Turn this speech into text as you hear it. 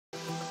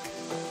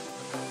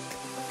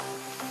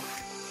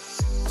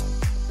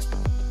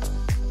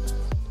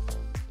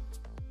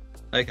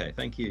Okay,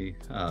 thank you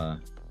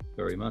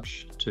very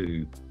much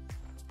to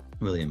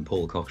William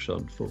Paul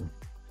Cockshott for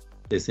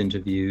this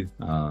interview.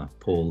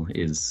 Paul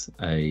is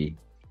a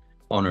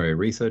honorary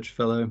research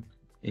fellow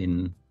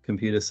in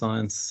computer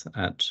science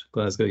at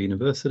Glasgow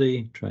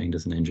University, trained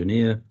as an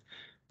engineer.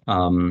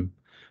 We'll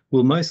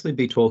mostly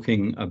be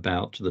talking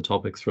about the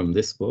topics from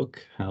this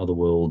book, How the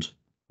World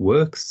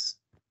Works,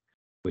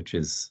 which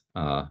is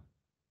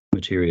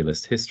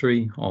materialist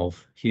history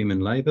of human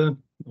labor,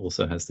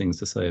 also has things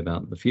to say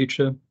about the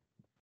future.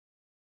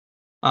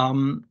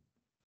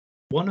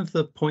 One of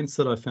the points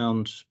that I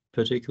found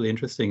particularly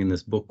interesting in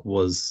this book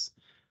was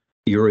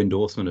your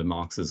endorsement of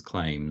Marx's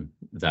claim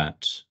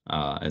that,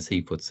 as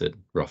he puts it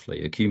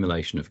roughly,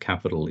 accumulation of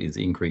capital is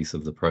increase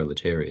of the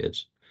proletariat.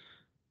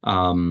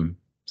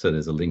 So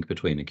there's a link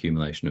between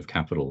accumulation of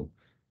capital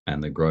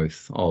and the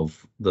growth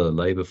of the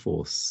labor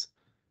force.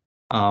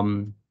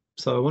 So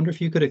I wonder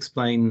if you could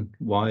explain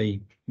why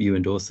you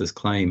endorse this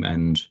claim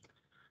and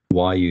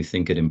why you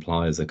think it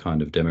implies a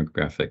kind of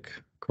demographic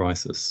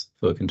crisis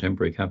for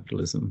contemporary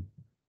capitalism.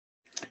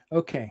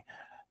 Okay.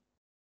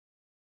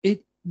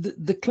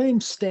 The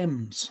claim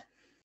stems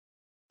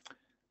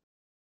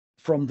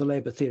from the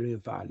labor theory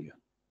of value,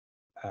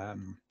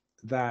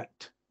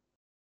 that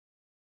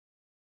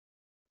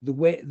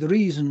the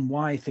reason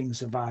why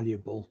things are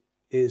valuable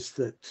is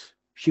that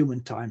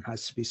human time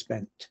has to be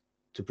spent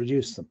to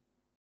produce them.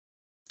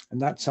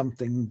 And that's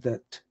something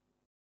that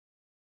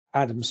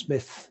Adam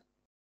Smith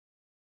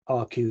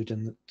argued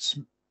and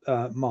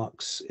that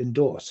Marx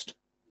endorsed.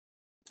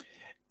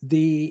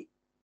 The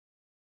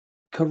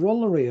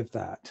corollary of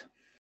that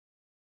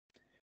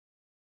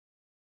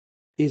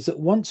is that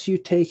once you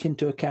take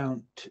into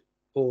account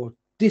or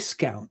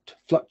discount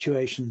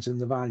fluctuations in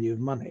the value of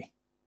money,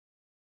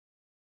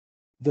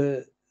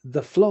 the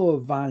flow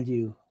of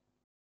value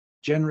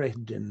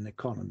generated in an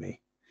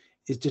economy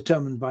is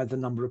determined by the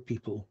number of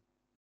people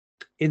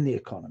in the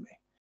economy.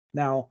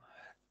 Now,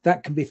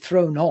 that can be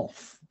thrown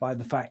off by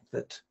the fact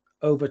that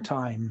over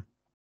time,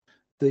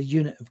 the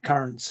unit of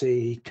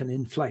currency can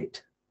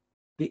inflate.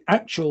 The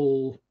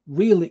actual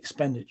real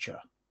expenditure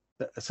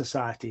that a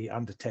society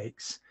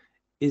undertakes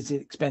is the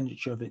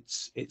expenditure of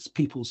its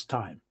people's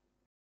time.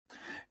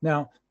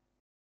 Now,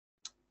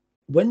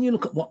 when you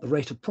look at what the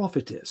rate of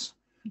profit is,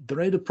 the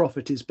rate of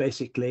profit is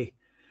basically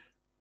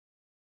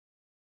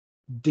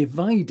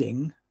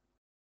dividing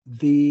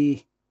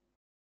the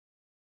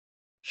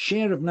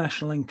share of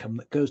national income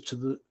that goes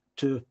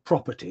to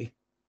property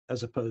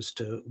as opposed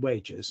to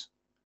wages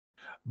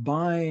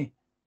by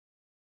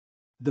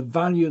the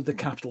value of the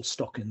capital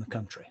stock in the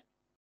country.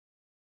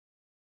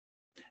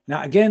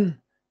 Now, again,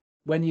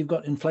 when you've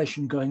got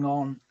inflation going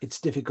on, it's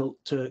difficult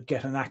to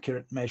get an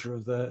accurate measure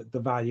of the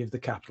value of the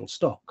capital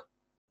stock,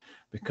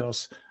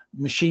 because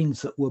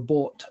machines that were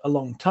bought a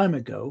long time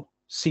ago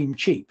seem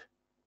cheap,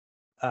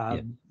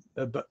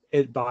 but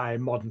by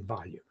modern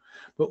value.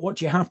 But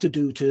what you have to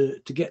do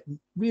to get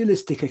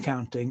realistic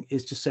accounting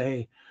is to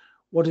say,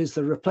 what is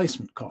the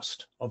replacement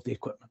cost of the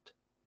equipment?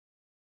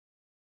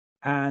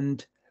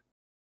 And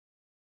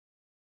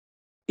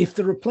if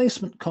the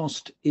replacement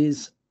cost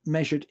is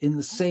measured in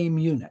the same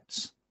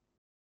units,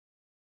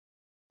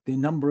 the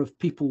number of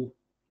people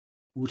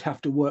would have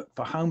to work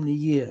for how many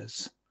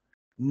years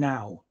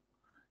now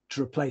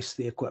to replace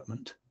the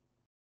equipment,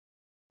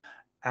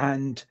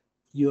 and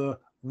you're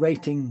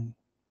rating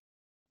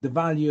the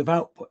value of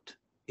output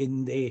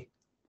in the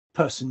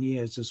person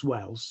years as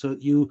well. So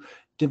you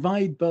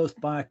divide both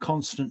by a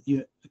constant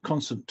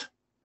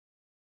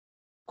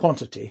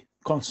quantity,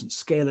 constant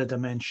scalar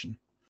dimension.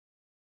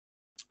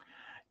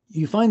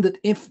 You find that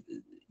if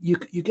you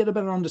get a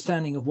better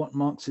understanding of what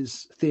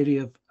Marx's theory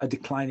of a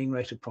declining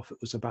rate of profit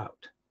was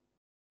about.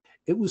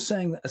 It was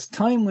saying that as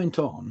time went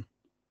on,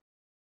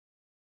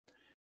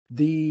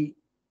 the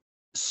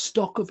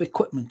stock of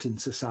equipment in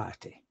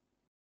society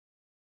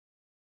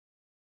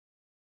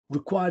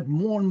required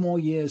more and more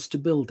years to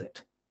build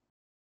it.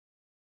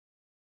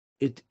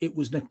 It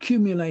was an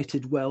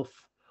accumulated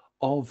wealth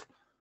of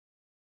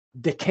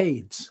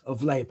decades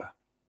of labor.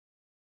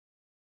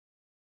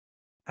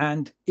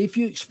 And if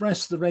you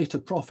express the rate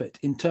of profit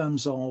in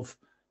terms of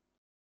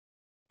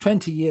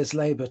 20 years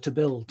labor to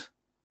build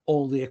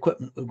all the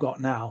equipment we've got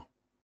now,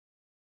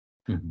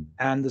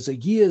 and there's a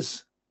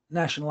year's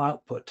national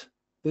output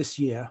this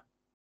year,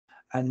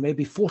 and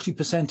maybe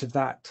 40% of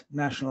that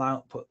national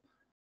output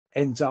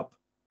ends up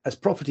as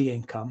property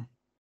income,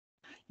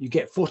 you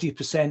get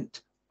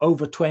 40%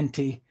 over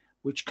 20,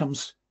 which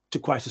comes to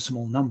quite a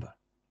small number.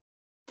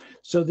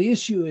 So the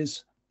issue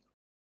is,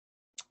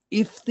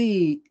 if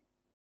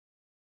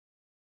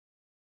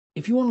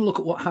you want to look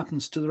at what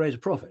happens to the rate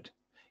of profit,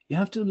 you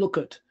have to look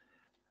at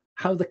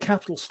how the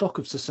capital stock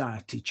of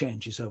society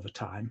changes over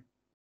time,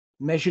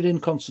 measured in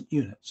constant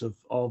units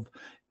of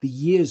the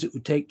years it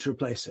would take to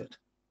replace it.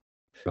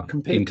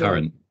 In terms of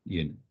current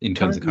years,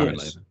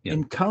 labor. Yeah.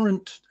 In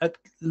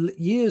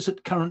years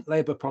at current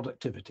labor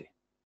productivity.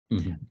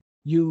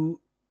 You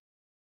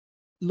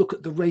look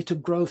at the rate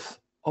of growth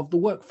of the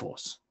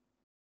workforce.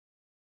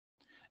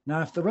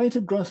 Now, if the rate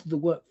of growth of the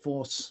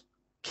workforce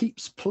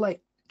keeps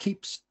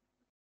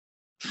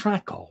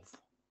track of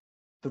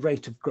the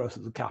rate of growth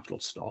of the capital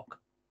stock,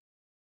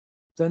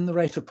 then the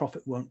rate of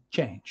profit won't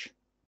change.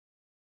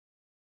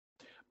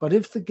 But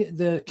if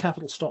the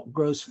capital stock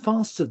grows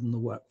faster than the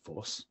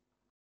workforce,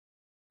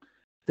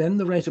 then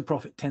the rate of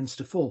profit tends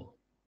to fall.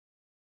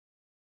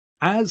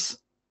 As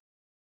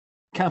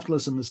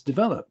capitalism has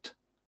developed,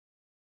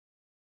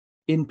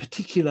 in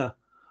particular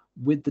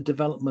with the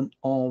development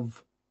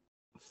of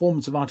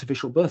forms of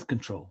artificial birth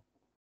control,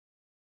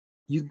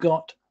 you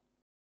got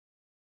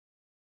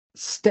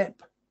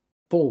step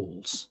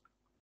falls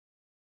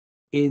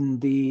in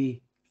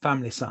the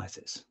family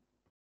sizes.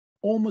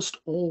 Almost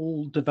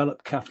all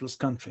developed capitalist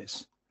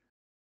countries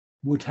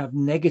would have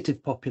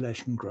negative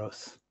population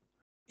growth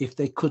if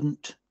they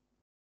couldn't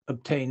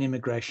obtain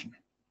immigration.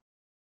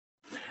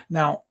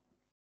 Now,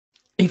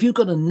 if you've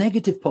got a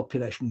negative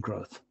population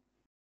growth,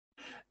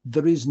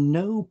 there is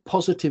no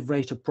positive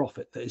rate of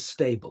profit that is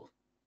stable.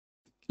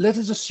 Let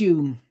us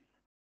assume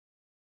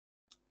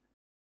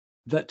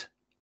that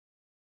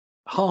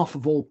half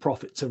of all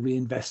profits are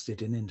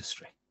reinvested in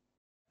industry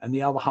and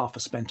the other half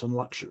are spent on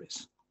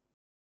luxuries.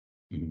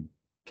 Mm-hmm.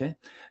 Okay,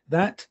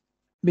 that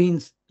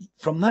means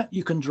from that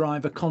you can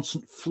drive a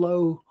constant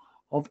flow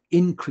of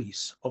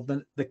increase of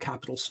the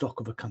capital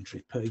stock of a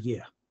country per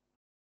year.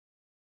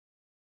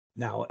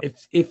 Now,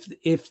 if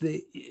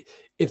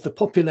the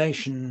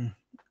population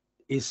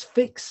is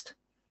fixed,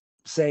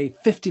 say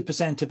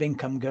 50% of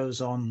income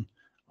goes on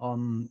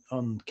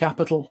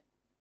capital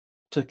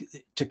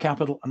to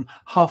capital, and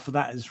half of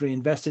that is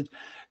reinvested,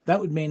 that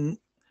would mean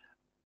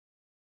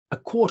a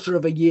quarter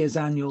of a year's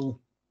annual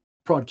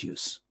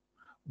produce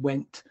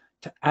went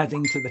to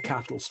adding to the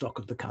capital stock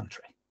of the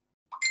country.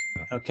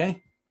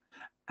 Okay,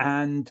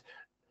 and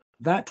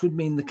that would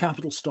mean the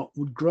capital stock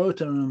would grow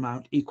to an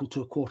amount equal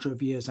to a quarter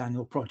of a year's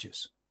annual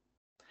produce.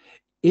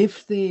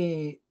 If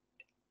the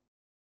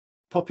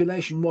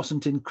population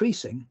wasn't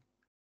increasing,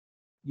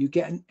 you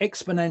get an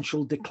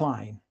exponential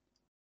decline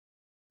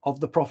of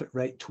the profit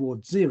rate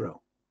towards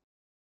zero.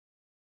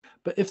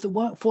 But if the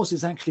workforce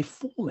is actually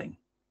falling,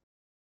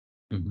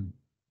 Mm-hmm.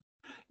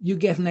 you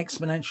get an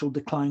exponential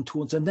decline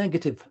towards a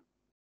negative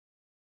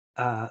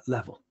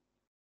level.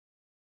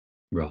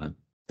 Right.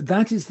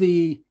 That is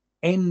the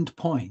end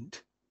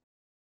point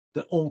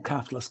that all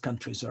capitalist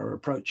countries are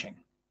approaching.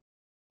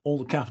 All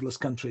the capitalist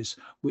countries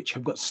which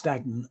have got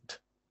stagnant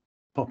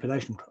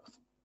population growth.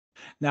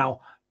 Now,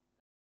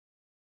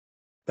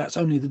 that's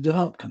only the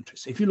developed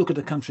countries. If you look at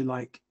a country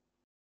like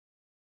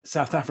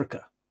South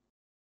Africa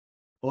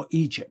or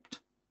Egypt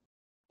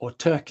or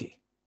Turkey,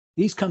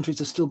 these countries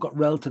have still got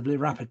relatively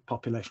rapid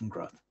population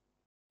growth.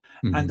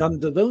 Mm-hmm. And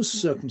under those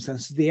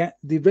circumstances, the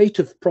rate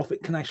of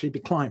profit can actually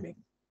be climbing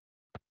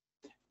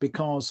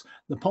because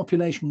the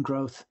population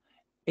growth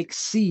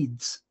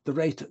exceeds the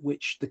rate at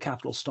which the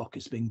capital stock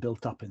is being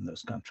built up in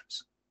those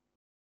countries.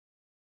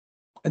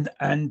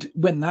 And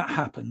when that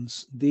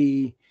happens,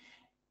 the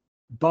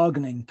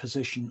bargaining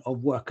position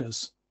of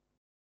workers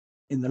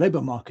in the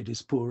labor market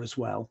is poor as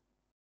well.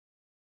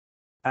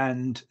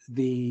 And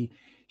the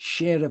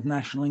share of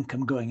national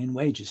income going in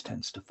wages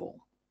tends to fall.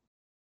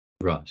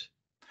 Right.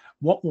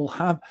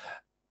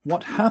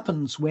 What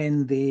happens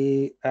when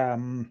the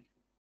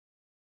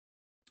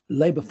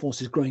labor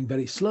force is growing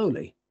very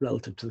slowly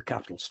relative to the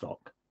capital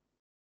stock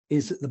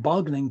is that the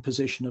bargaining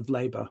position of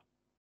labor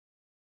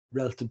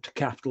relative to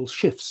capital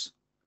shifts.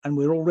 And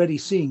we're already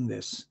seeing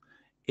this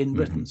in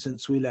Britain Mm-hmm.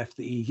 since we left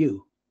the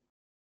EU.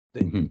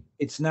 That Mm-hmm.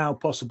 it's now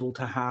possible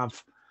to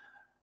have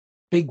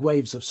big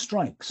waves of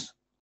strikes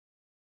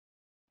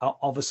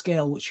of a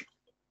scale which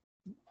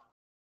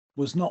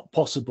was not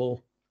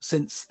possible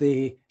since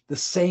the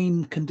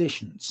same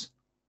conditions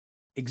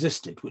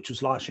existed, which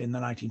was largely in the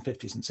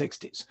 1950s and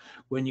 60s,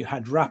 when you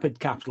had rapid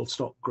capital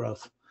stock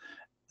growth,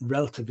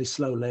 relatively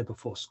slow labor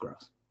force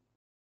growth.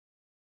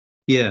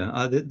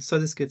 Yeah, so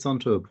this gets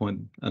onto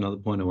another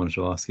point I wanted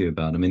to ask you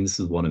about. I mean, this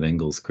is one of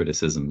Engels'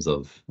 criticisms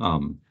of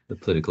the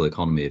political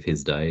economy of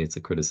his day. It's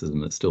a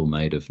criticism that's still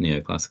made of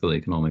neoclassical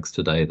economics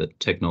today, that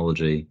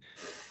technology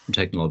and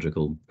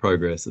technological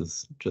progress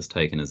is just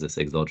taken as this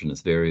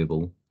exogenous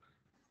variable.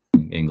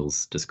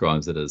 Engels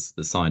describes it as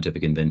the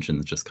scientific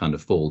inventions just kind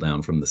of fall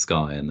down from the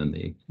sky and then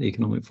the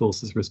economic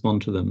forces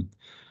respond to them.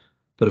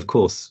 But of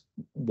course,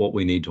 what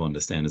we need to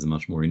understand is a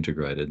much more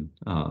integrated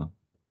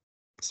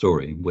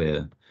story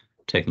where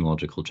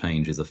technological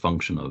change is a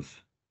function of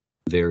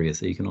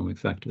various economic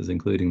factors,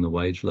 including the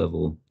wage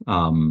level.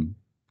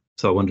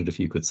 So I wondered if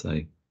you could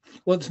say.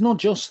 Well, it's not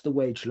just the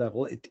wage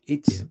level.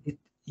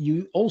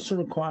 You also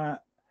require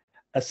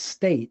a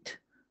state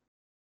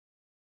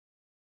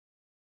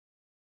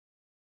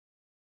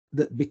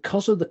that,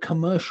 because of the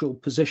commercial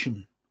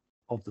position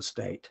of the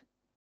state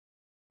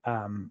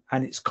and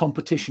its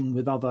competition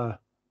with other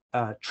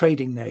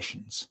trading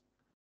nations,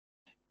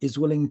 is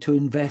willing to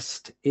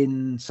invest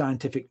in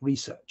scientific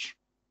research.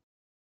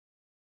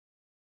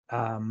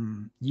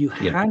 You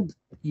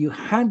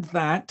had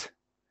that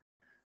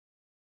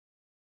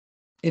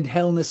in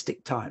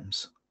Hellenistic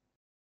times,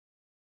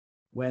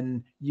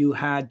 when you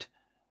had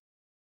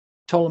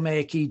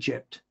Ptolemaic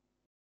Egypt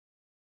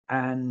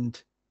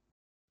and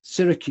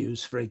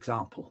Syracuse, for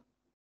example,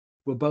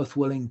 were both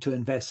willing to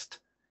invest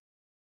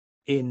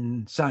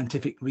in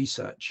scientific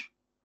research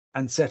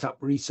and set up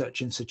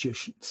research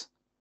institutions.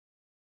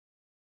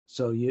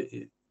 So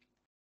you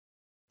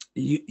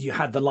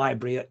had the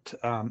library at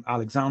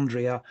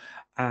Alexandria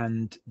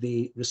and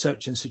the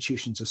research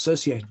institutions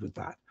associated with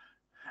that.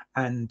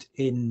 And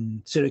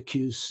in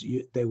Syracuse,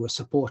 they were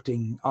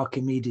supporting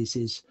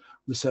Archimedes'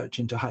 research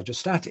into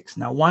hydrostatics.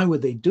 Now, why were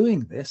they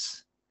doing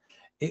this?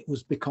 It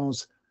was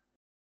because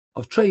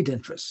of trade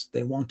interests.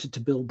 They wanted to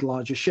build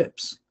larger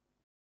ships.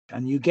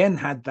 And you again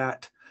had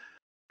that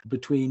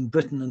between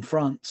Britain and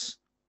France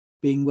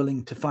being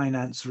willing to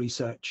finance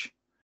research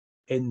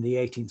in the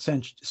 18th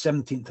century,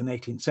 17th and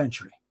 18th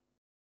century.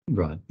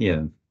 Right,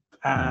 yeah.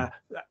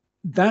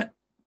 That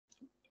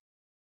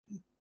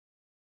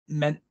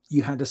meant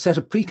you had a set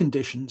of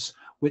preconditions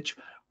which,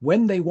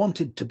 when they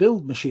wanted to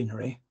build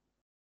machinery,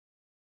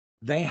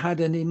 they had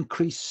an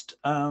increased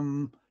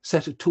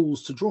set of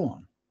tools to draw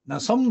on. Now,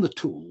 some of the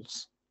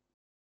tools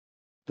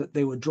that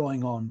they were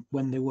drawing on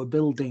when they were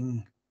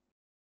building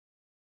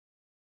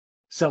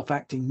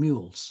self-acting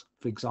mules,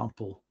 for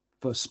example,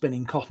 for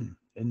spinning cotton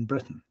in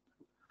Britain,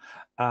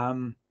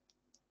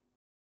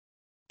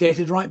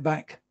 dated right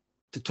back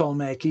to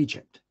Ptolemaic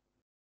Egypt.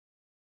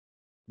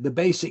 The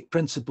basic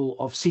principle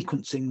of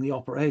sequencing the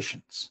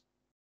operations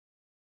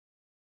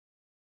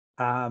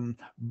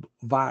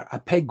via a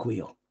peg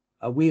wheel,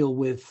 a wheel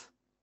with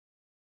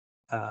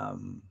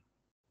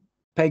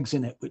pegs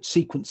in it which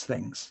sequence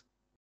things.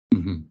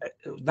 Mm-hmm.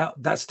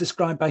 That's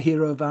described by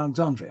Hero of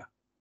Alexandria.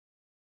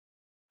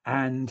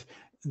 And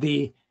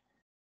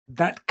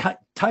that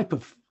type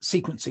of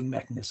sequencing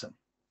mechanism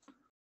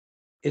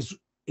is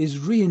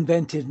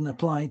reinvented and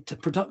applied to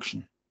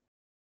production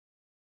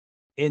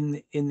in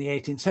the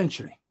 18th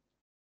century.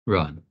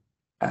 Right.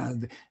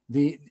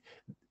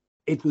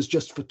 It was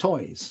just for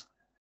toys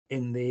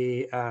in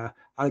the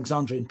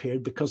Alexandrian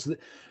period because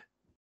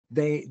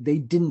they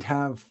didn't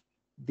have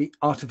the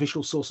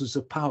artificial sources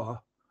of power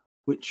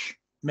which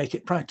make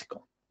it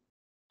practical.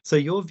 So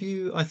your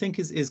view, I think,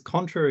 is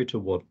contrary to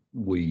what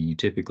we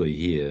typically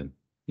hear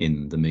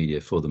in the media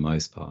for the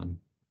most part,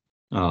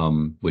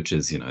 which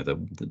is,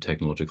 the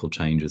technological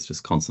change is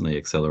just constantly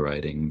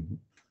accelerating.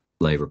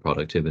 Labor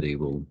productivity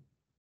will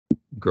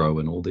grow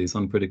in all these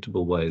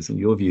unpredictable ways. And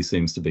your view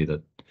seems to be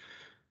that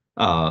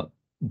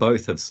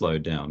both have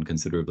slowed down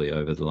considerably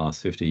over the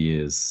last 50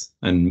 years.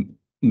 And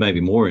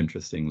maybe more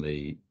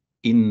interestingly,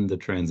 in the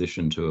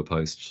transition to a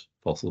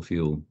post-fossil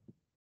fuel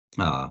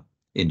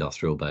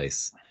industrial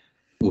base,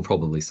 will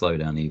probably slow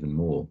down even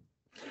more.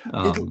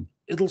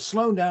 It'll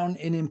slow down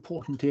in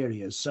important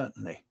areas,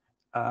 certainly.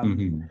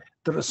 Mm-hmm.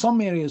 There are some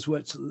areas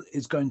where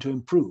it's going to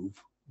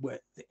improve, where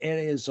the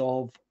areas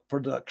of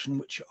production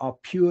which are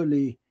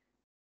purely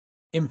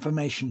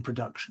information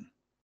production.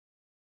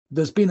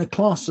 There's been a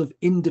class of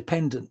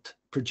independent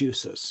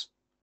producers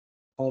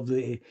of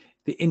the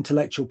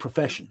intellectual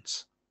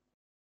professions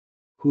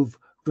who've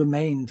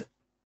remained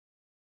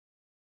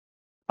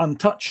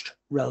untouched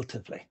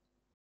relatively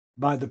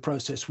by the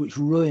process which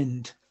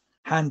ruined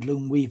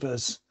handloom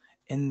weavers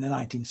in the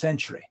 19th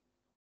century.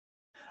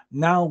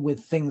 Now,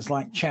 with things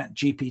like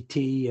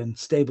ChatGPT and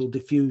stable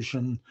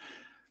diffusion,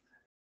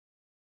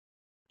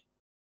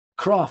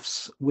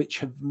 crafts which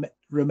have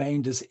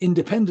remained as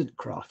independent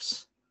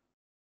crafts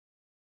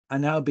are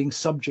now being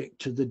subject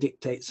to the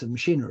dictates of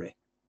machinery.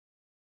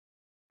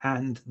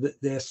 And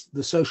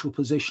the social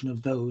position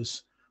of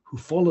those who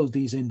follow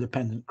these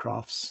independent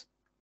crafts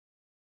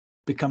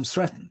becomes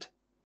threatened.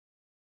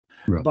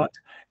 Right. But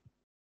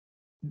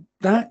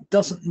that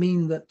doesn't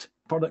mean that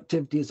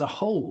productivity as a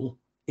whole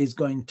is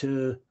going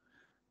to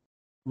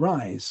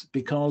rise,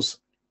 because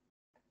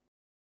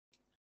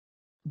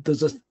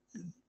there's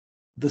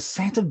the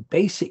set of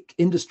basic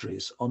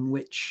industries on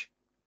which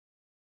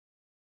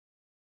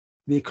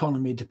the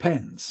economy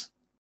depends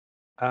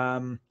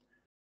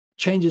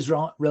changes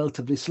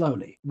relatively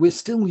slowly. We're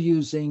still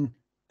using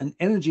an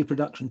energy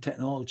production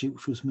technology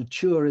which was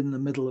mature in the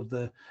middle of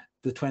the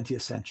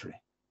 20th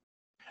century.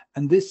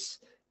 And this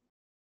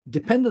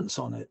dependence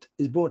on it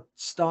is brought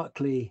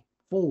starkly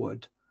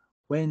forward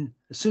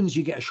as soon as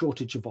you get a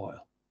shortage of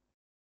oil.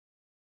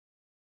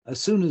 As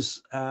soon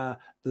as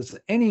there's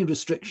any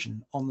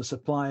restriction on the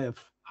supply of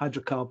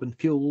hydrocarbon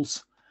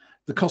fuels,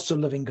 the cost of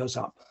living goes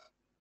up.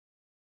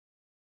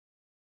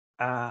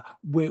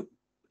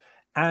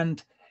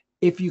 And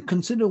if you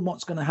consider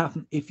what's going to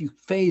happen if you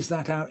phase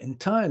that out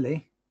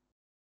entirely,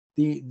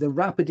 the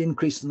rapid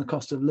increase in the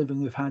cost of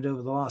living we've had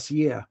over the last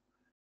year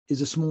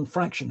is a small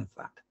fraction of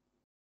that.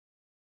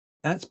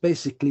 That's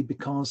basically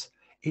because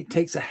it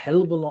takes a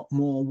hell of a lot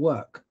more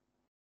work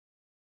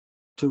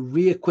to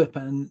re-equip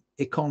an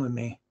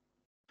economy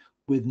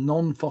with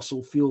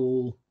non-fossil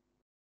fuel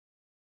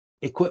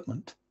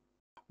equipment.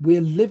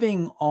 We're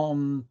living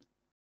on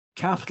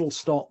capital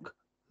stock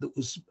that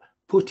was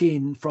put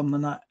in from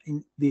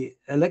the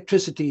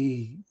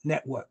electricity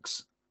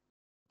networks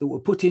that were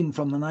put in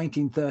from the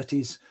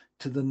 1930s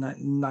to the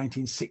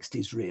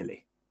 1960s,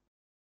 really.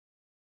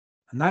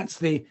 And that's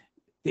the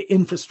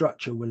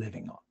infrastructure we're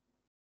living on.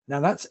 Now,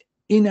 that's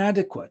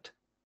inadequate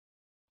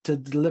to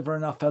deliver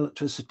enough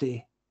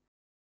electricity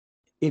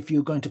if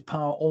you're going to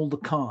power all the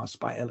cars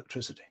by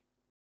electricity.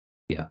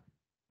 Yeah.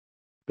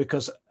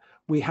 Because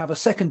we have a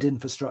second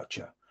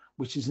infrastructure,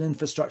 which is an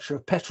infrastructure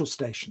of petrol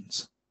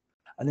stations,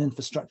 an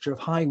infrastructure of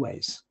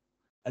highways,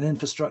 an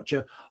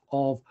infrastructure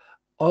of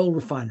oil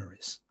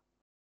refineries.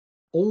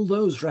 All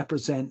those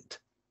represent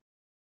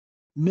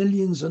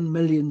millions and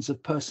millions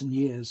of person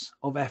years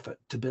of effort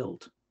to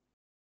build.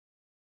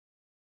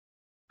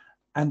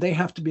 And they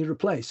have to be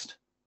replaced.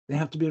 They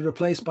have to be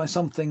replaced by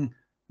something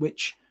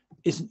which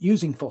isn't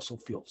using fossil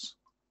fuels.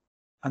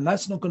 And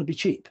that's not going to be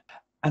cheap.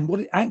 And what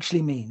it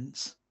actually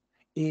means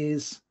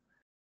is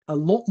a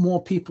lot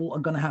more people are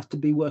going to have to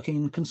be working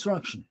in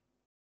construction.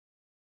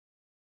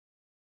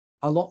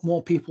 A lot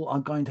more people are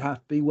going to have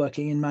to be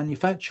working in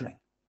manufacturing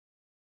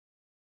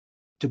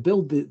to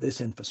build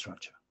this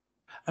infrastructure.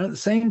 And at the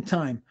same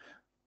time,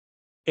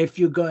 if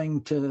you're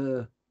going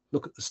to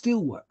look at the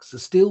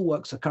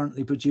steelworks are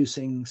currently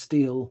producing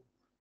steel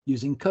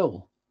using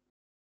coal.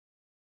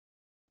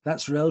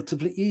 That's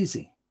relatively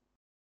easy.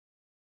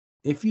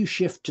 If you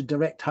shift to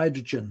direct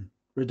hydrogen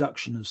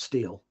reduction of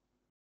steel,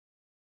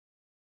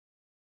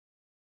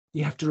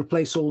 you have to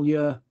replace all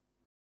your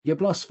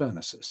blast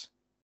furnaces.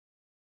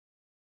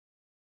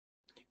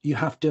 You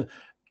have to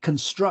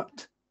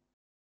construct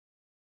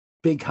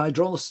big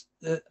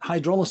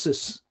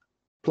hydrolysis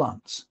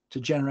plants to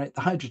generate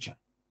the hydrogen.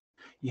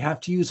 You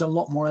have to use a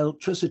lot more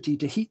electricity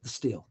to heat the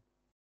steel.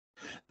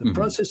 The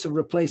process of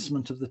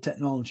replacement of the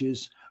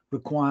technologies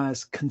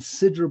requires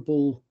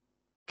considerable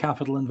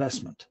capital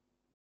investment.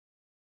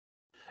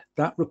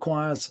 That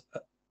requires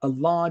a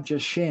larger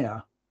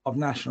share of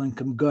national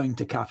income going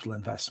to capital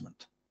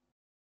investment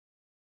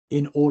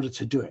in order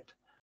to do it,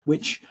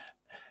 which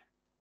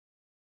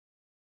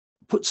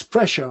puts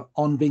pressure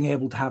on being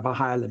able to have a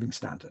higher living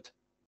standard,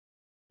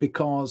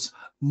 because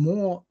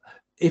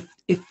if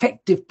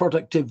effective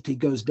productivity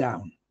goes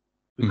down,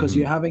 because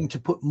you're having to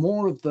put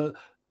more of the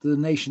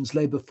nation's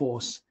labor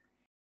force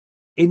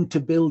into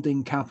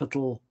building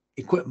capital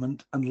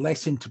equipment and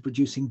less into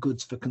producing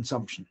goods for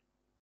consumption.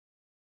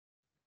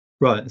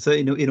 Right. So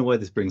in a way,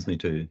 this brings me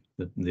to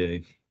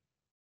the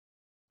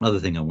other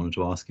thing I wanted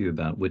to ask you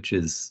about, which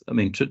is, I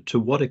mean, to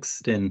what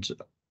extent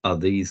are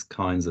these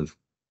kinds of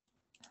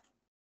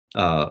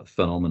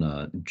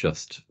phenomena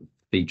just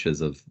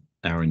features of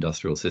our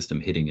industrial system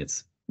hitting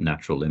its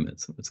natural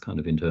limits, its kind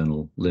of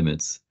internal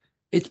limits?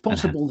 It's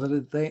possible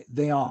that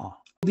they are.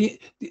 The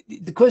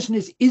question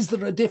is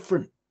there a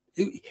different?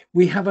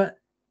 We have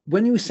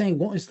when you were saying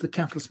what is the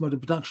capitalist mode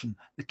of production,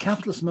 the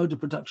capitalist mode of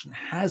production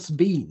has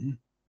been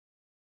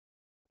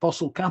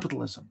fossil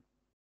capitalism.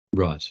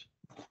 Right.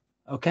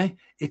 Okay.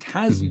 It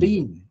has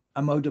been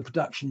a mode of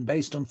production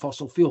based on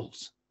fossil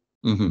fuels.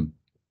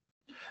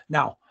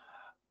 Now,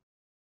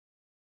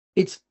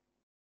 it's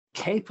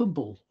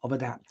capable of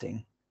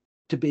adapting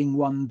to being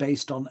one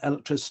based on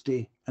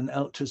electricity and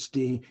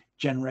electricity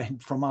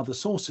generated from other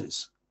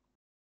sources.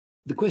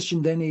 The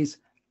question then is,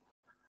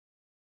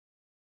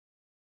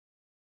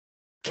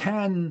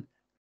 can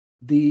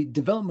the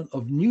development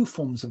of new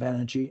forms of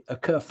energy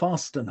occur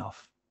fast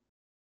enough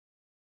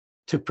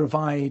to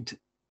provide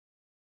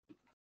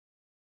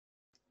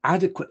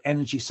adequate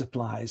energy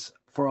supplies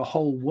for a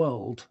whole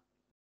world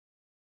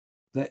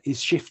that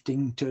is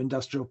shifting to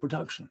industrial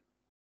production?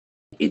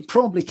 It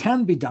probably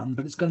can be done,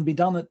 but it's going to be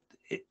done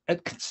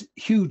at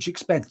huge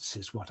expense,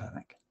 is what I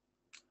think.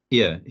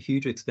 Yeah,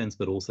 huge expense,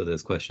 but also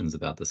there's questions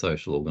about the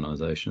social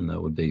organization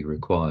that would be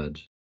required.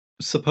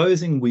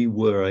 Supposing we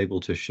were able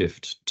to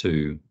shift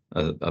to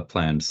a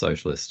planned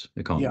socialist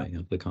economy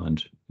of the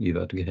kind you've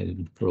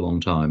advocated for a long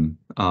time,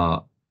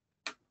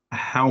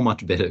 how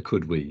much better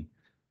could we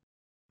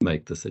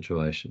make the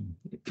situation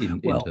in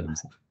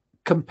terms of?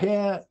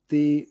 Compare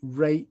the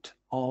rate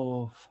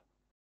of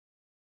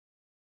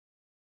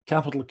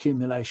capital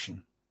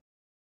accumulation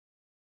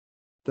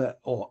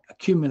or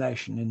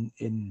accumulation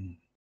in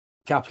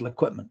capital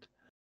equipment,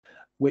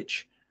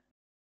 which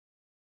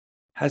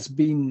has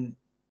been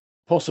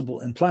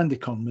possible in planned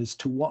economies,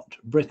 to what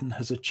Britain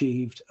has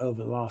achieved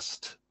over the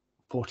last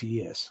 40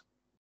 years.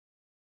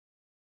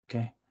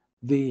 Okay,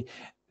 the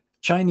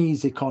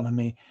Chinese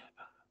economy,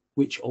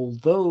 which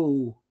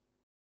although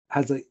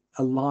has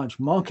a large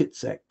market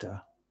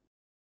sector,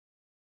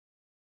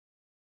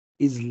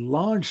 is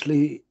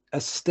largely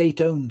a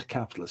state-owned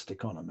capitalist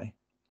economy,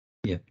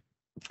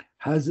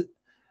 has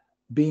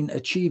been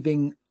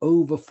achieving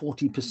over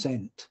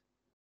 40%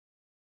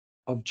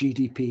 of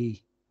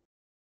GDP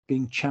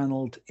being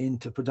channeled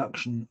into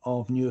production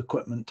of new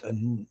equipment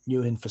and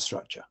new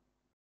infrastructure.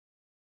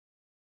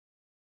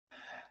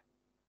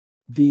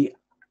 The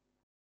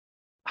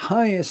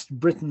highest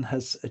Britain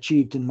has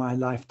achieved in my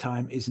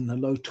lifetime is in the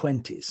low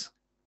 20s.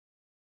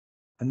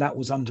 And that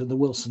was under the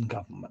Wilson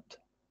government,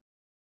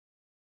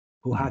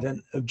 who had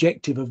an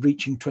objective of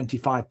reaching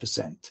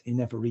 25%. He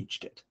never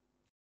reached it.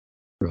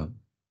 Right.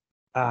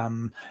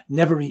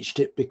 Never reached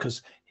it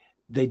because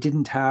they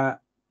didn't have,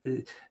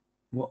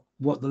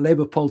 what the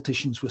Labour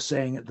politicians were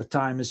saying at the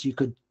time is you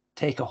could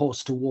take a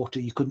horse to water,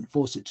 you couldn't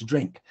force it to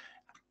drink,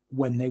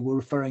 when they were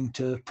referring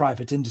to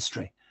private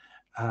industry.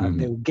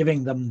 They were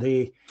giving them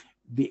the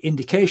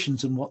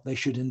indications on what they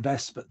should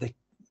invest, but they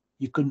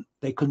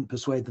couldn't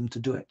persuade them to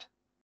do it.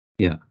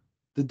 Yeah.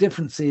 The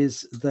difference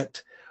is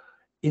that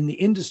in the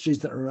industries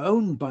that are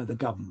owned by the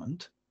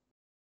government,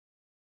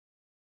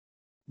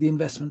 the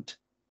investment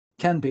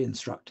can be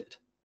instructed.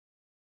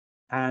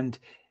 And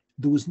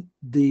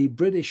the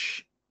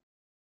British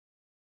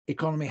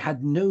economy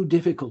had no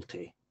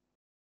difficulty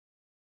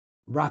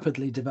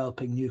rapidly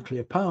developing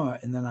nuclear power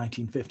in the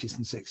 1950s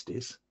and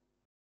 60s.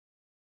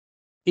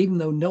 Even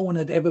though no one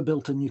had ever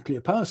built a nuclear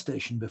power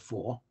station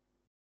before,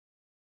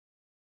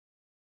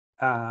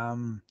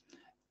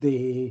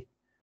 the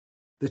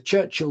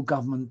Churchill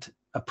government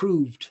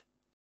approved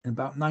in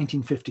about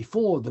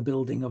 1954 the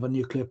building of a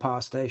nuclear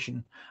power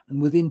station,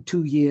 and within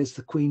 2 years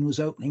the Queen was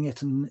opening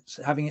it and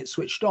having it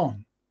switched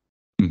on.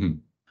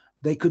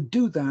 They could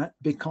do that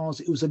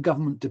because it was a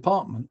government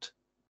department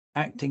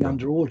acting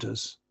under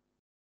orders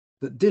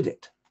that did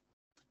it.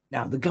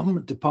 Now, the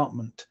government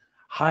department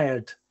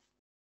hired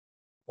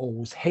or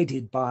was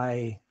headed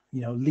by,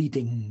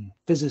 leading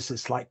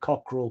physicists like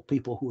Cockerell,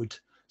 people who had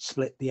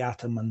split the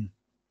atom and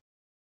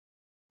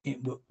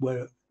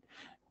were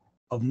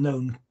of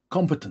known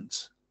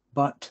competence,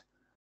 but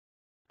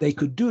they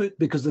could do it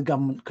because the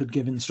government could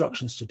give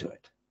instructions to do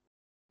it.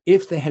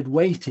 If they had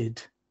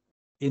waited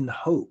in the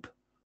hope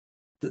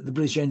that the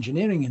British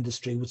engineering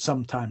industry would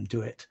sometime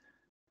do it,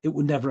 it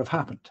would never have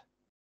happened.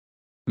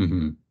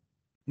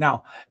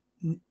 Now,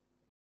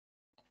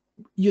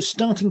 you're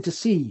starting to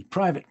see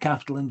private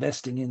capital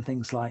investing in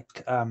things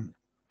like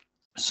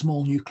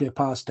small nuclear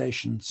power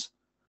stations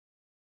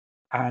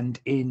and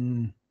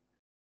in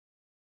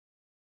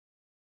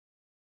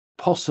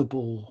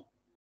possible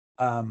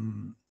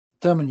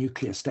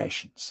thermonuclear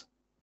stations.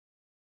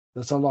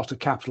 There's a lot of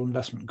capital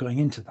investment going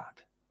into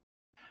that.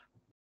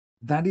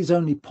 That is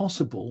only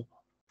possible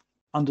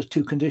under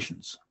two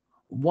conditions.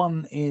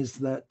 One is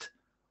that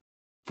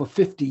for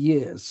 50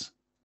 years,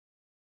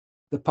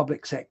 the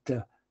public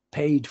sector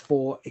paid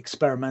for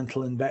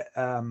experimental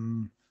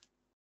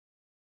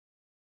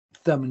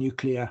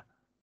thermonuclear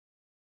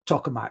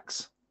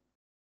tokamaks,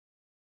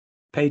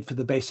 paid for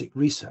the basic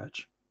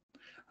research.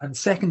 And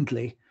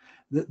secondly,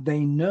 that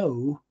they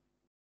know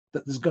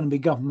that there's going to be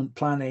government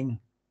planning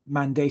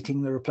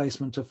mandating the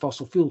replacement of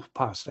fossil fuel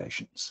power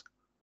stations.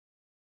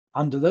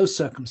 Under those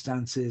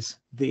circumstances,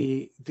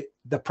 the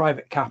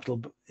private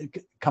capital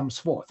comes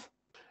forth.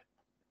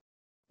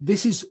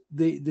 This is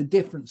the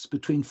difference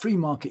between free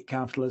market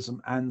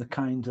capitalism and the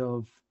kind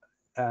of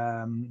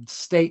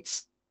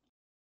states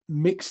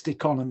mixed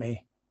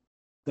economy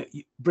that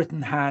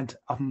Britain had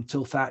up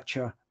until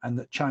Thatcher and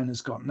that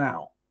China's got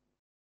now.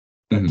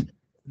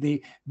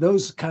 But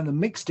those kind of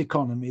mixed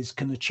economies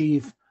can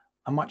achieve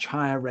a much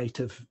higher rate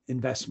of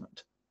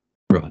investment.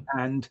 Right.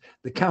 And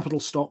the capital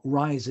stock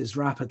rises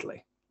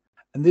rapidly.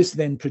 And this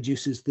then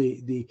produces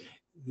the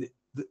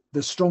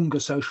stronger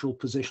social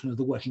position of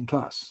the working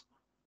class.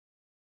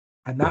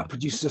 And that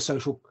produced a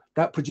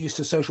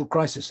social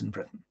crisis in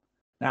Britain.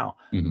 Now,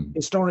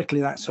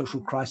 historically, that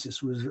social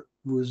crisis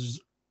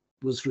was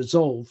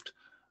resolved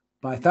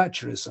by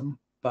Thatcherism,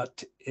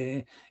 but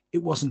it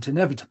wasn't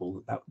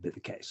inevitable that would be the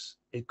case.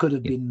 It could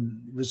have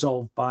been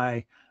resolved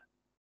by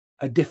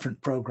a different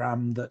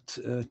program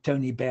that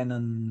Tony Benn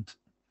and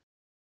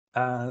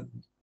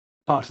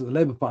part of the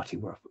Labour Party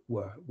were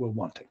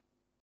wanting.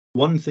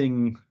 One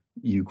thing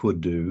you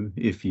could do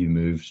if you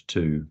moved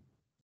to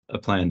a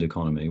planned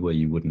economy where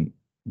you wouldn't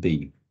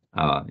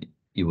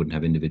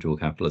have individual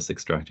capitalists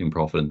extracting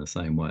profit in the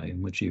same way,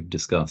 which you've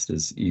discussed,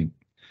 is you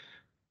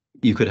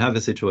could have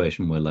a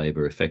situation where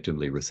labour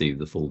effectively receive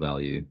the full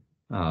value,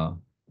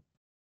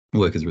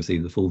 workers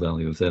receive the full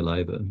value of their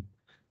labour.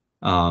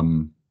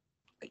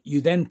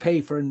 You then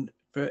pay for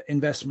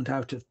investment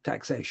out of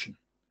taxation.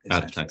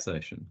 Out of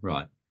taxation,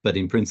 right. But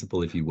in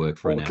principle, if you work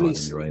for an hour,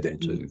 then you're able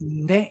to.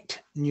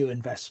 Net new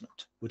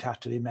investment would have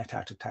to be met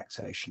out of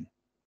taxation,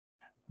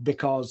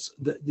 because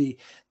the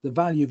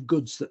value of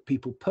goods that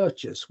people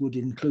purchase would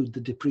include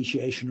the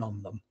depreciation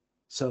on them.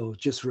 So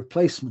just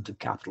replacement of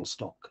capital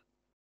stock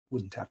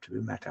wouldn't have to be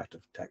met out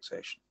of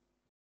taxation.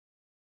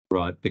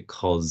 Right,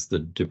 because the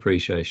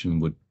depreciation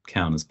would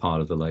count as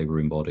part of the labour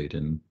embodied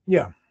in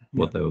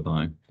what they were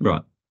buying.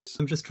 Right. So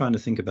I'm just trying to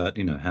think about,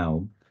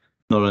 how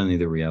not only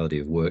the reality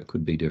of work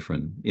could be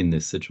different in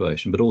this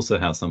situation, but also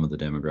how some of the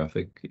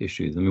demographic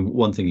issues. I mean,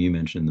 one thing you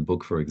mentioned in the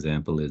book, for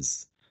example,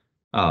 is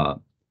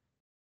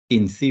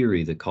in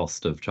theory, the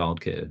cost of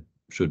childcare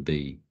should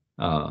be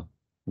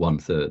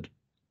 1/3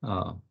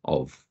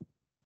 of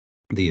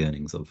the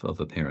earnings of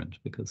a parent,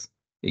 because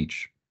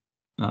each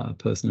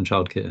person in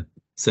childcare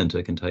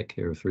centre can take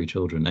care of 3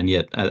 children. And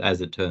yet,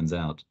 as it turns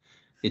out,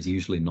 it's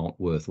usually not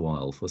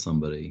worthwhile for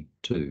somebody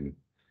to.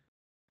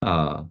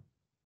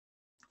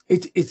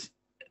 It's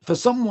for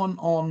someone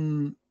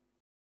on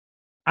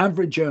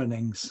average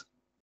earnings,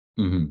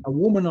 a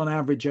woman on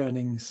average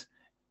earnings,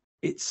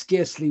 it's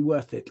scarcely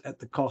worth it at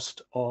the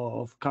cost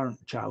of current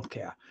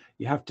childcare.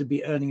 You have to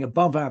be earning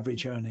above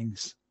average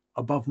earnings,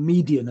 above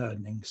median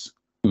earnings.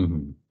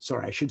 Mm-hmm.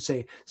 Sorry, I should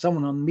say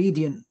someone on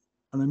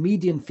a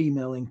median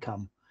female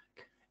income.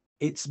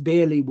 It's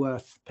barely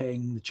worth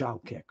paying the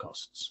childcare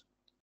costs.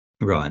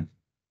 Right.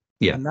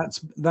 Yeah. And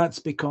that's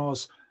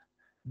because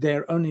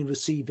they're only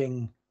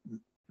receiving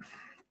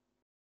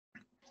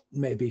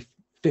maybe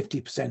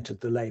 50% of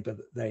the labor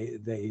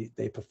that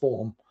they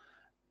perform,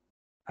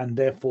 and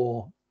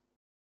therefore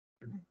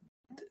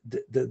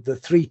the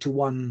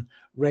 3-to-1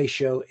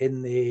 ratio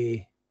in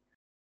the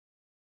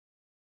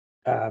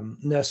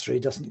nursery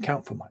doesn't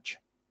count for much.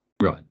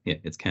 Right. Yeah,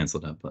 it's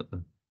cancelled out by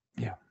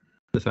Yeah.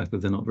 the fact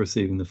that they're not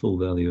receiving the full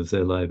value of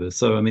their labor.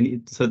 So I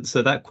mean,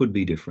 so that could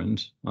be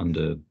different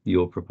under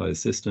your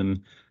proposed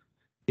system.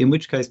 In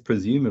which case,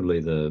 presumably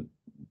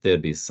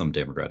there'd be some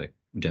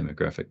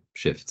demographic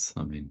shifts.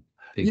 I mean,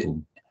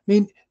 people. I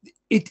mean,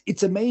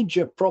 it's a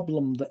major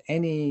problem that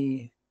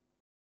any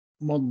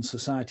modern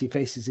society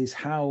faces, is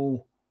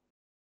how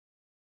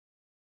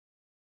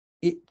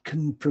it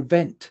can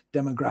prevent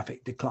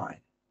demographic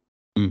decline.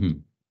 Mm-hmm.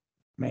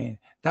 I mean,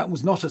 that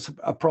was not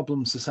a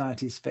problem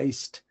societies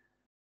faced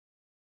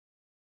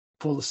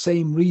for the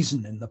same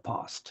reason in the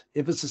past.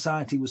 If a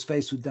society was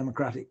faced with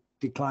demographic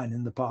decline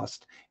in the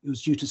past, it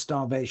was due to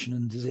starvation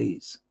and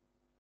disease.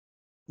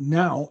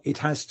 Now it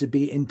has to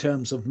be in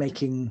terms of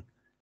making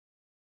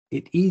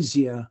it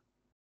easier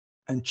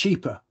and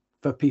cheaper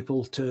for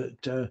people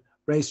to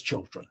raise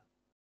children,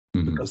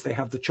 Mm-hmm. because they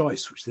have the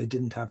choice, which they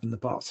didn't have in the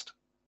past.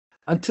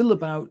 Until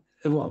about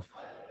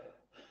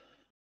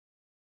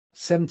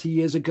 70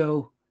 years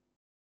ago,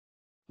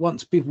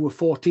 once people were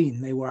 14,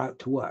 they were out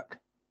to work.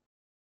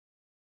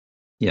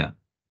 Yeah.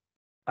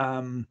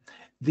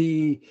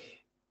 The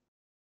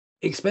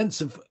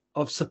expense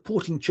of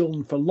supporting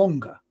children for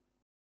longer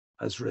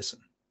has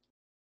risen.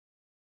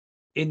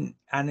 In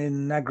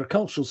an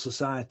agricultural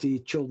society,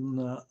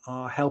 children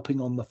are helping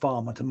on the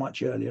farm at a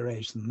much earlier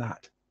age than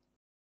that.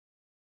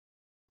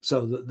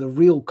 So the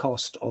real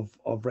cost of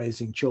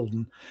raising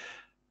children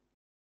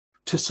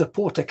to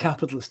support a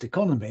capitalist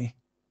economy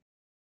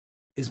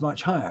is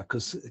much higher,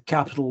 because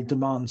capital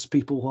demands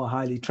people who are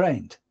highly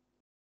trained.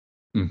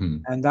 Mm-hmm.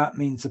 And that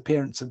means the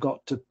parents have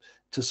got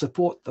to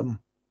support them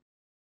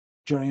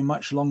during a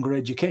much longer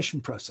education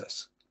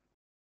process.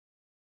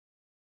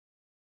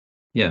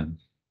 Yeah.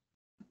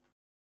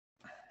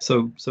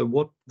 So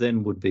what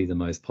then would be the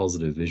most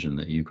positive vision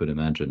that you could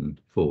imagine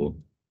for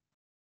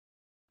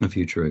a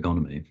future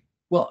economy?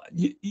 Well,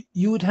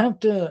 you would have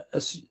to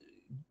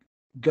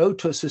go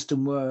to a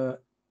system where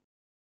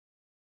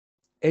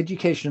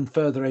education and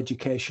further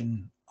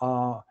education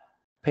are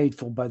paid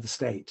for by the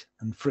state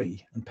and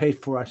free and paid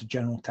for out of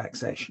general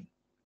taxation.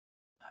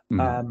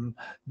 Mm-hmm.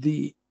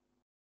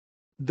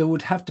 There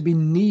would have to be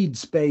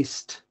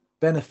needs-based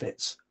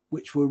benefits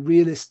which were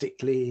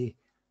realistically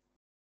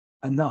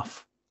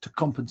enough to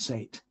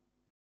compensate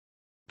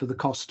for the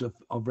cost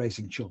of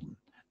raising children.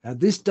 Now,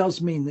 this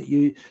does mean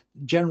that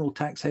general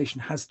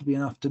taxation has to be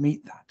enough to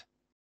meet that.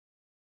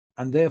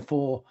 And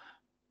therefore,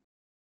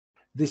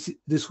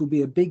 this will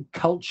be a big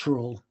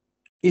cultural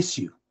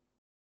issue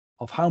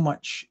of how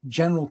much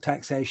general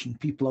taxation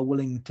people are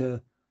willing to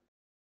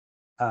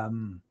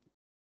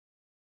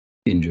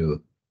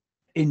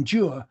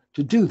endure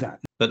to do that.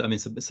 But I mean,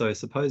 so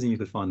supposing you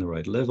could find the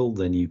right level,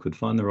 then you could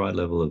find the right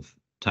level of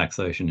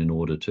taxation in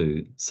order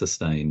to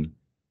sustain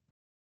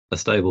a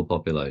stable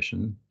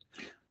population.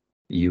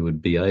 You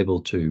would be able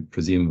to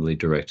presumably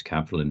direct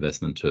capital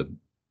investment to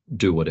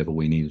do whatever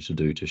we needed to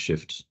do to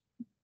shift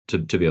to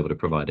be able to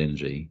provide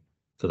energy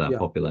for that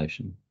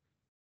population.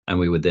 And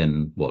we would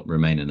then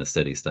remain in a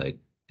steady state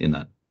in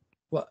that.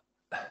 Well,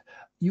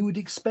 you would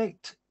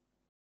expect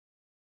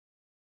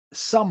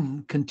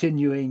some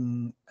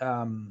continuing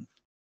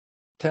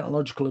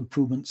technological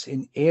improvements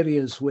in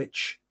areas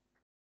which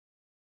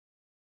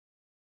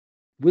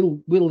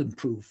will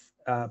improve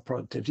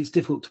productivity. It's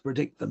difficult to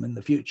predict them in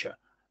the future,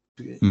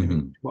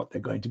 what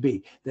they're going to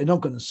be. They're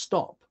not going to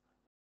stop.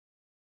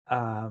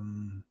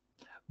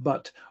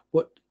 But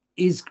what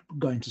is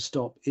going to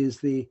stop is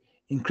the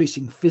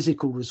increasing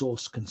physical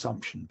resource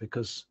consumption,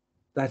 because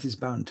that is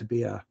bound to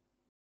be a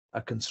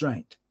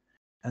constraint.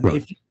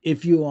 And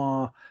if you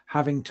are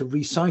having to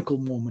recycle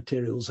more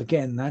materials,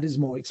 again, that is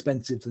more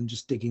expensive than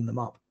just digging them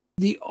up.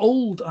 The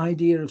old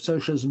idea of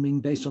socialism being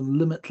based on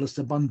limitless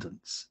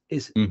abundance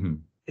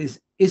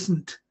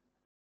isn't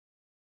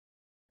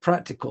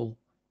practical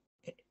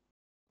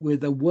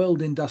with a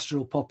world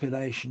industrial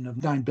population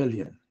of 9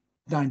 billion.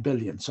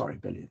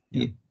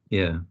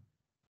 Yeah.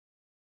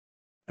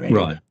 I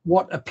mean,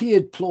 what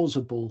appeared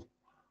plausible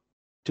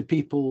to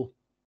people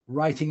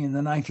writing in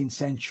the 19th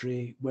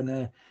century, when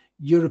a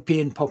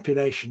European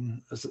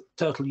population, as a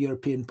total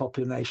European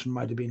population,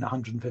 might have been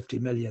 150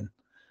 million.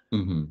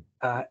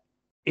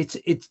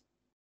 It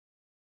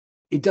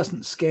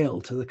doesn't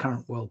scale to the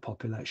current world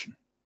population.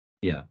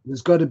 Yeah,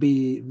 there's got to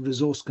be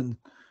resource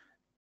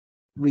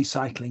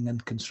recycling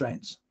and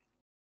constraints.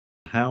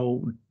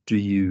 How do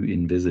you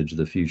envisage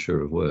the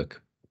future of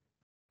work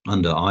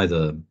under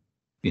either,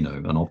 you know,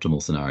 an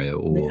optimal scenario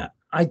or.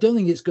 I don't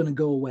think it's going to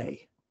go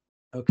away.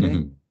 Okay.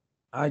 Mhm.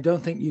 I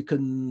don't think you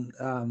can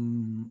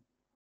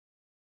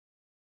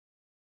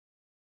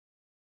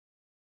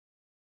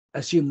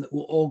assume that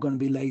we're all going to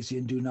be lazy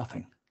and do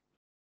nothing.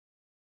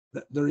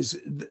 That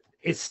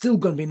it's still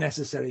going to be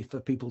necessary for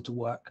people to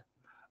work.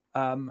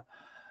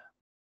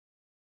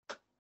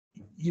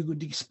 You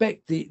would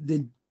expect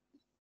the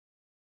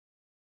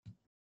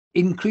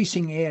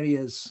increasing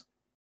areas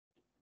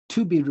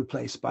to be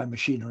replaced by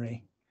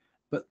machinery,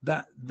 but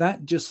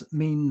that just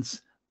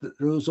means that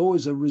there is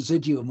always a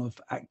residuum of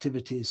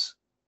activities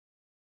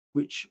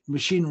which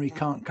machinery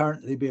can't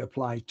currently be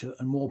applied to,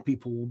 and more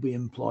people will be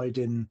employed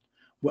in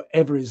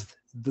whatever is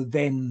the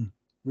then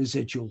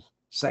residual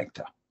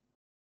sector.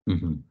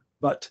 Mm-hmm.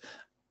 But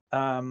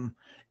I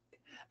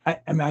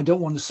mean, I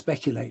don't want to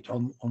speculate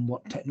on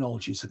what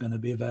technologies are going to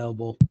be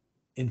available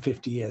in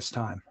 50 years'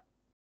 time.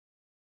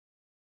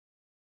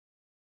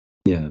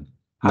 Yeah.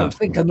 No. I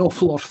think an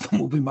awful lot of them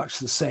will be much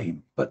the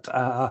same, but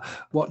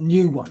what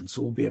new ones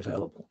will be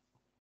available?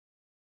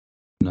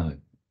 No.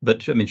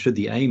 But I mean, should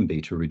the aim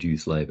be to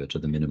reduce labour to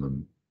the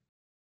minimum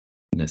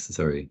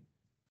necessary?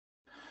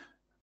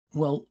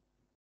 Well,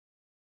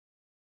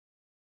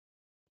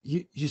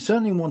 you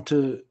certainly want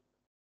to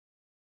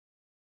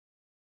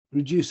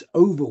reduce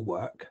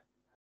overwork,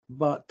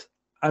 but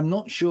I'm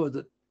not sure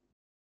that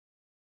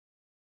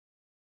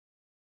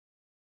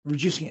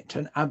reducing it to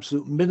an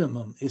absolute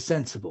minimum is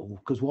sensible,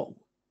 because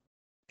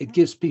it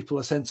gives people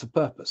a sense of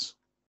purpose.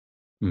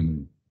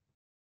 Mm-hmm.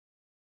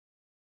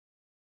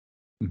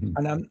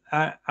 Mm-hmm.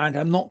 And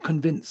I'm not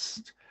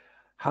convinced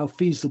how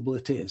feasible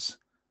it is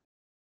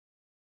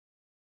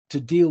to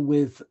deal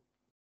with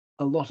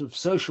a lot of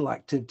social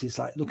activities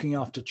like looking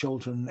after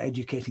children,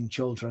 educating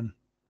children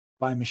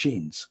by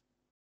machines.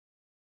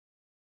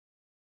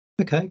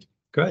 Okay,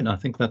 great. I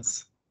think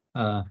that's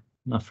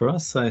enough for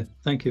us. So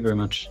thank you very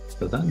much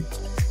for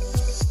that.